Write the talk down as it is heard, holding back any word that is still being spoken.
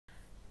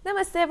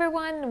Namaste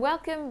everyone,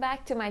 welcome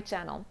back to my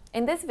channel.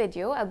 In this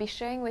video, I'll be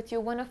sharing with you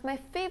one of my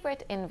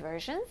favorite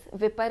inversions,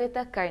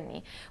 Viparita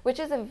Karani, which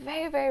is a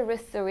very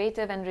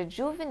restorative and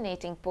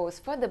rejuvenating pose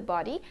for the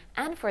body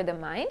and for the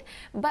mind.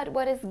 But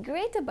what is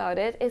great about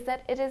it is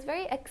that it is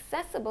very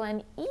accessible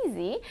and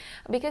easy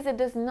because it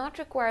does not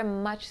require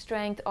much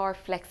strength or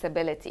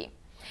flexibility.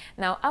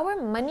 Now, our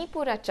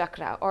Manipura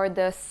chakra, or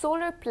the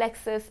solar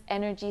plexus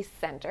energy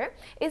center,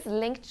 is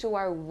linked to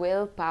our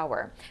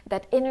willpower,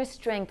 that inner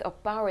strength or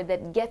power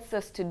that gets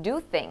us to do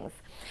things.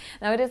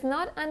 Now, it is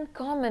not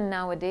uncommon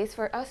nowadays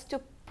for us to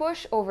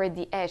push over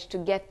the edge to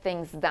get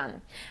things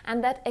done,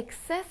 and that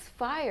excess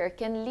fire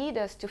can lead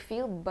us to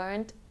feel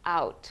burnt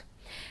out.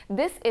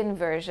 This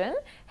inversion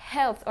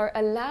helps or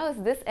allows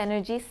this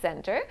energy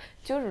center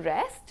to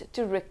rest,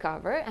 to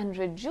recover and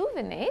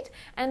rejuvenate,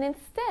 and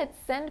instead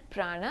send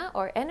prana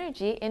or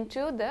energy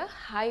into the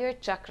higher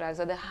chakras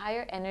or the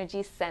higher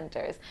energy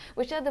centers,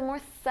 which are the more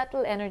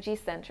subtle energy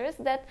centers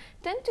that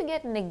tend to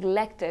get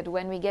neglected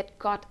when we get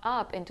caught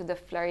up into the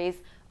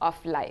flurries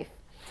of life.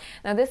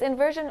 Now, this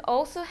inversion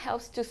also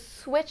helps to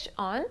switch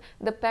on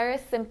the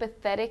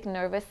parasympathetic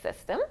nervous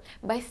system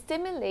by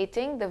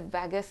stimulating the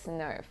vagus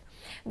nerve.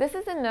 This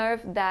is a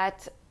nerve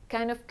that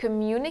kind of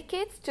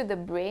communicates to the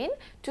brain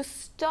to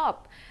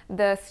stop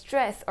the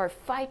stress or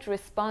fight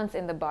response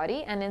in the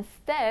body and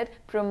instead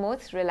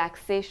promotes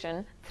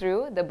relaxation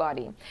through the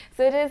body.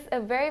 So it is a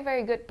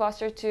very good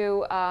posture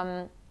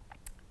to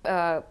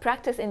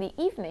practice in the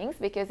evenings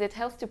because it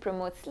helps to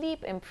promote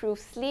sleep, improve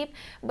sleep,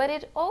 but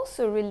it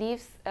also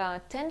relieves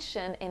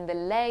tension in the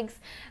legs,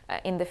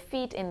 in the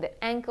feet, in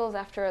the ankles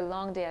after a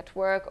long day at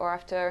work or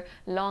after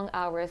long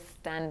hours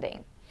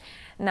standing.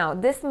 Now,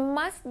 this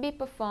must be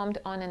performed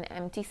on an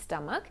empty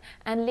stomach,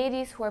 and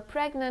ladies who are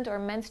pregnant or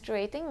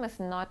menstruating must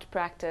not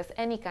practice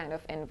any kind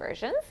of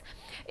inversions.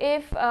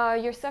 If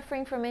you're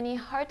suffering from any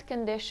heart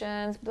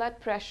conditions, blood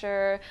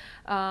pressure,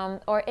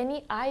 or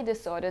any eye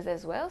disorders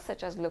as well,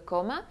 such as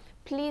glaucoma,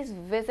 please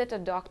visit a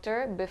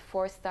doctor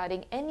before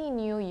starting any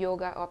new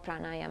yoga or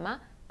pranayama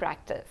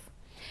practice.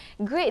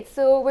 Great,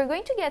 so we're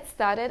going to get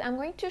started. I'm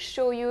going to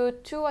show you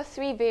 2 or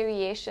 3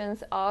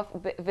 variations of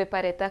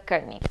Viparita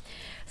Karani.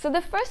 So the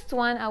first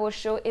one I will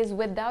show is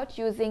without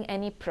using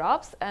any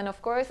props, and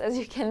of course, as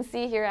you can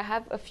see here, I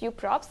have a few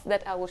props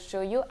that I will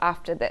show you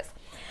after this.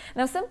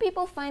 Now, some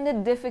people find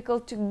it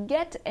difficult to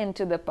get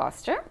into the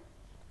posture.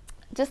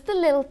 Just a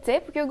little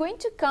tip, you're going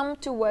to come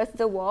towards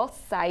the wall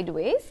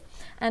sideways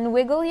and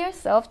wiggle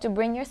yourself to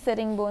bring your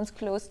sitting bones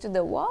close to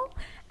the wall,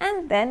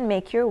 and then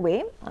make your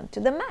way onto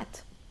the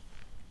mat.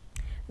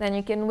 Then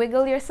you can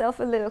wiggle yourself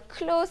a little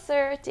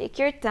closer, take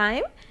your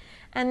time,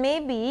 and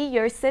maybe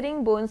your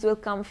sitting bones will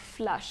come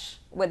flush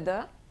with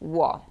the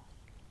wall.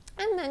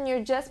 And then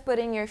you're just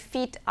putting your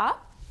feet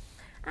up,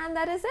 and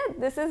that is it.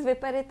 This is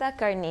Viparita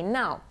Karani.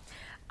 Now,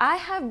 I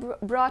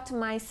have brought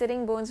my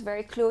sitting bones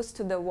very close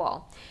to the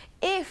wall.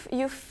 If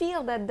you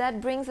feel that that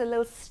brings a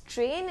little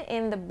strain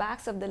in the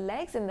backs of the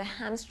legs and the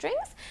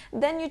hamstrings,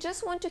 then you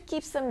just want to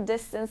keep some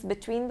distance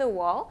between the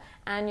wall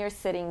and your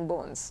sitting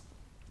bones.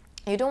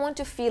 You don't want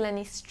to feel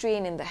any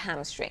strain in the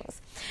hamstrings.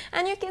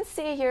 And you can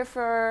stay here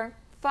for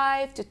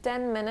 5 to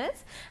 10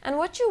 minutes. And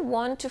what you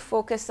want to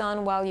focus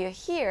on while you're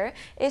here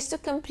is to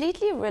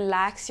completely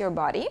relax your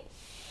body.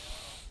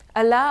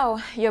 Allow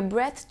your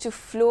breath to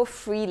flow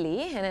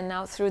freely in and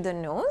out through the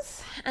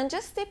nose, and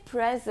just stay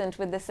present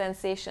with the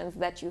sensations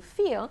that you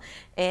feel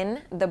in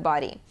the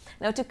body.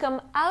 Now, to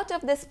come out of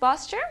this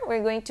posture,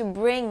 we're going to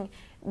bring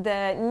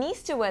the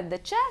knees toward the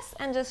chest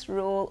and just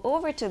roll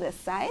over to the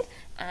side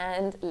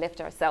and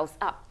lift ourselves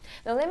up.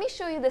 Now, let me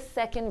show you the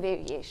second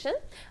variation.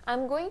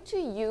 I'm going to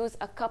use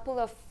a couple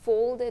of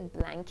folded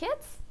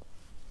blankets,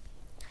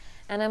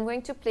 and I'm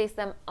going to place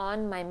them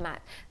on my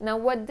mat. Now,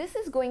 what this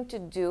is going to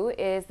do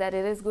is that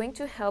it is going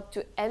to help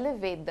to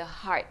elevate the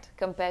heart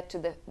compared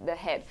to the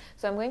head.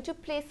 So I'm going to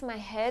place my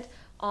head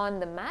on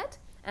the mat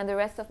and the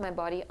rest of my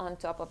body on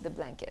top of the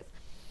blanket.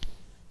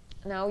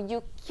 Now,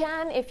 you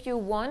can, if you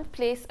want,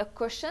 place a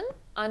cushion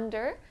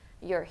under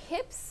your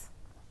hips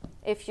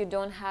if you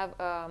don't have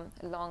a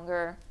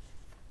longer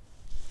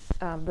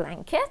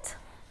blanket.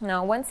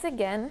 Now, once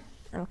again,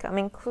 I'm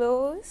coming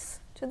close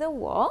to the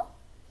wall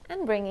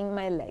and bringing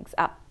my legs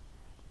up.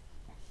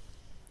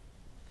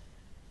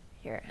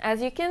 Here,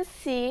 as you can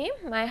see,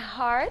 my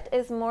heart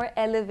is more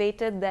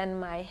elevated than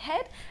my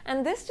head,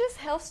 and this just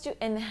helps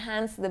to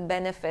enhance the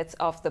benefits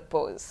of the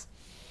pose.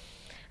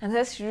 And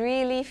this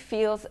really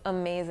feels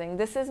amazing.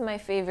 This is my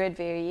favorite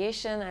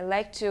variation. I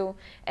like to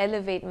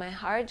elevate my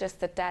heart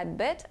just a tad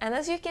bit. And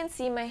as you can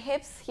see, my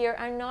hips here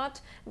are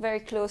not very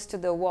close to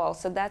the wall,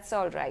 so that's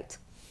all right.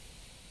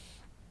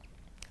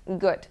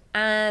 Good.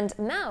 And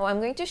now I'm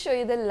going to show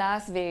you the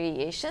last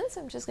variation.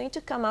 So I'm just going to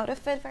come out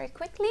of it very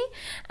quickly,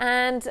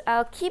 and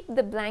I'll keep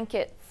the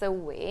blankets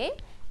away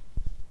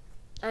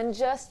and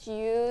just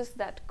use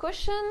that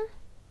cushion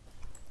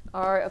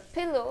or a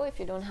pillow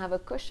if you don't have a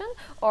cushion,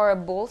 or a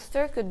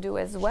bolster could do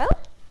as well.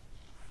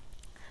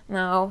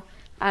 Now,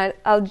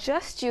 I'll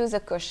just use a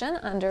cushion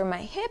under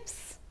my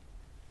hips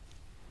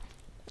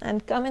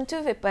and come into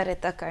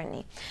Viparita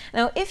Karani.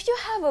 Now, if you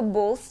have a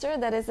bolster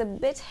that is a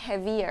bit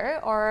heavier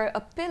or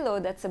a pillow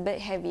that's a bit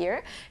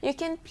heavier, you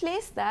can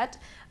place that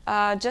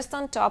just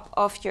on top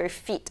of your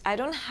feet. I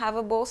don't have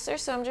a bolster,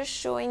 so I'm just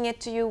showing it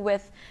to you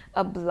with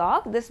a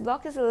block. This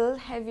block is a little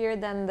heavier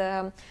than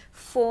the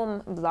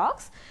foam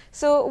blocks.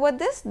 So what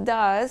this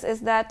does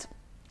is that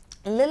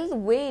little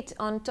weight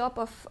on top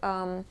of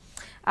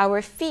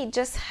our feet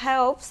just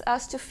helps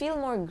us to feel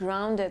more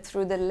grounded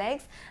through the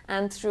legs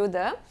and through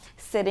the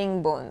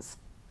sitting bones.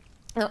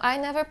 Now, I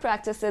never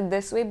practice it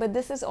this way, but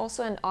this is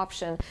also an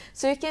option.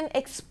 So you can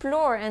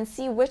explore and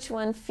see which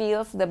one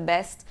feels the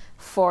best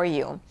for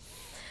you.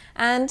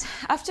 And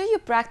after you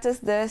practice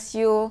this,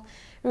 you'll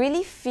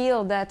really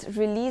feel that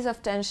release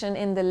of tension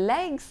in the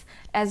legs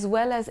as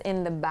well as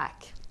in the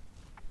back.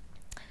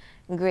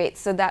 Great,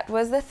 so that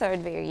was the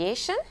third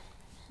variation.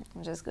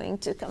 I'm just going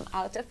to come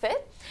out of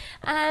it,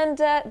 and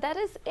that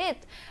is it.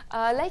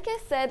 Like I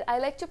said, I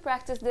like to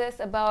practice this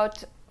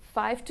about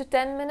 5 to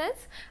 10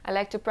 minutes. I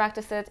like to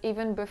practice it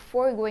even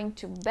before going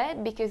to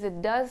bed because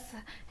it does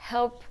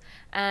help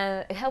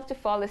to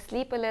fall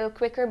asleep a little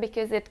quicker,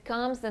 because it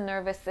calms the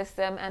nervous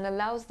system and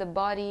allows the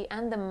body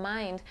and the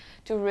mind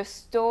to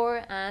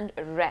restore and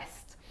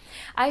rest.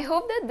 I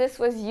hope that this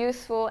was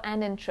useful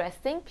and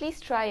interesting.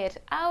 Please try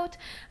it out.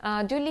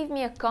 Do leave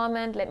me a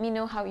comment. Let me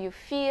know how you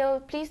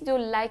feel. Please do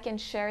like and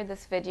share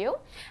this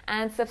video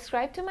and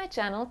subscribe to my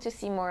channel to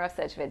see more of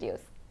such videos.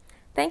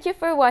 Thank you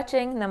for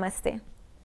watching. Namaste.